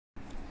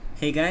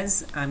Hey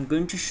guys, I'm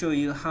going to show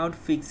you how to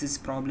fix this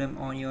problem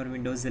on your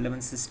Windows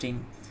 11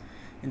 system.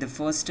 In the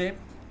first step,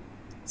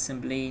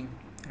 simply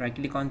right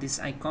click on this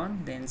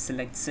icon, then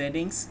select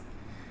settings,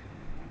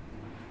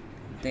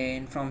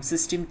 then from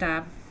system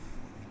tab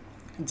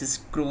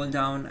just scroll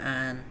down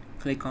and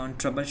click on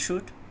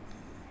troubleshoot.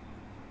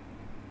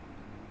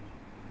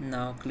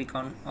 Now click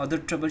on other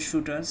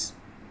troubleshooters,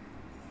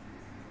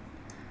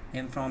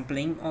 then from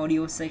playing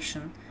audio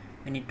section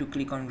we need to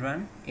click on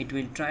run. It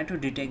will try to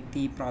detect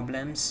the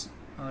problems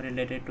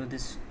related to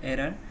this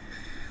error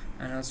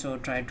and also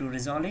try to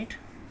resolve it.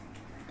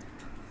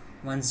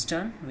 Once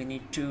done, we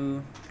need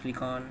to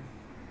click on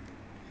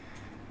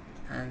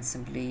and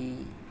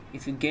simply,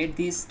 if you get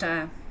this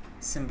tab,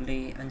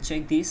 simply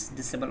uncheck this,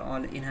 disable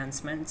all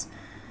enhancements,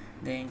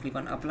 then click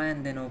on apply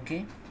and then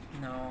OK.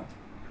 Now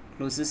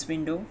close this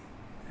window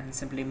and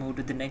simply move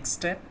to the next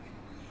step.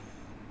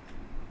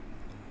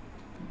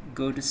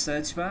 Go to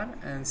search bar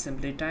and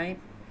simply type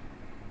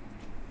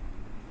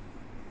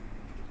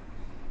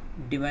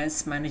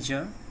device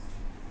manager.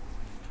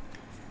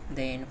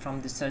 Then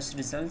from the search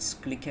results,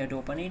 click here to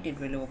open it. It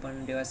will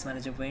open device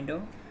manager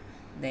window.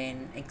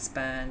 Then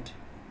expand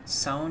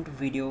sound,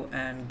 video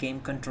and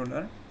game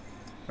controller.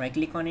 Right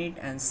click on it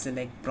and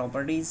select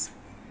properties.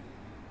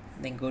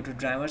 Then go to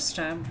drivers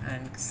tab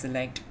and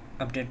select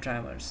update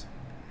drivers.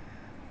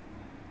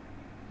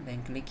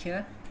 Then click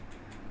here.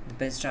 The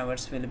best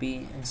drivers will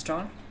be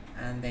installed,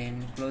 and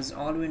then close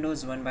all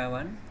windows one by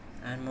one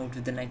and move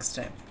to the next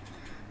step.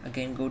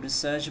 Again go to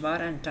search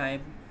bar and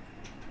type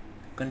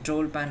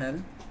control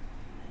panel,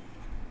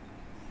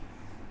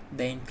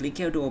 then click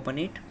here to open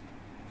it.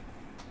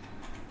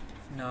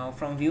 Now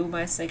from view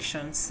by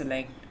section,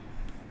 select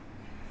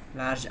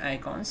large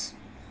icons,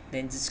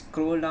 then just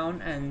scroll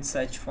down and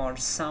search for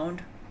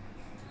sound.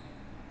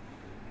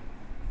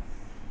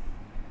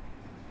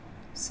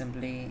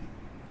 Simply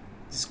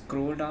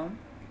scroll down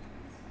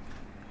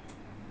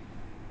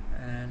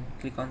and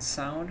click on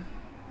sound.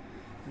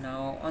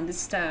 Now on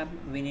this tab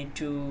we need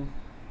to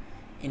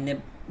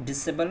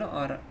disable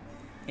or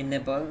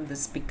enable the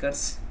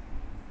speakers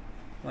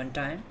one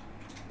time.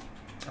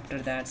 After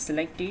that,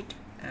 select it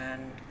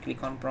and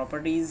click on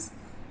properties,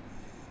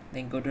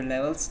 then go to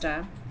levels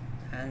tab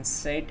and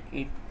set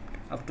it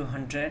up to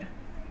 100.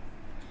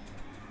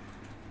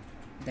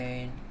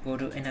 Then go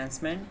to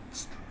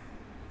enhancements,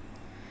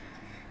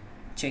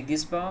 check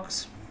this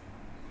box,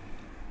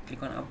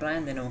 click on apply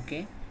and then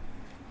OK.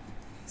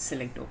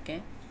 Select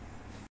OK.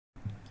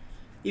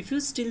 If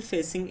you're still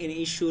facing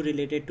any issue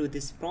related to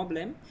this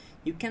problem,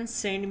 you can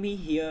send me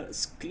here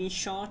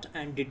screenshot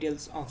and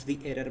details of the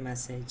error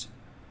message.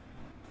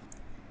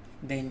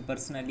 Then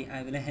personally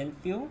I will help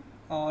you,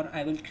 or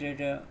I will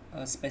create a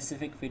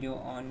specific video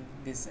on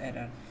this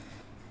error.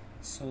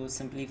 So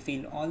simply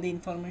fill all the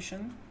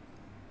information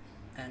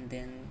and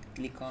then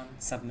click on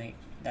submit.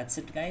 That's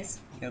it guys,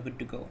 you're good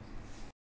to go.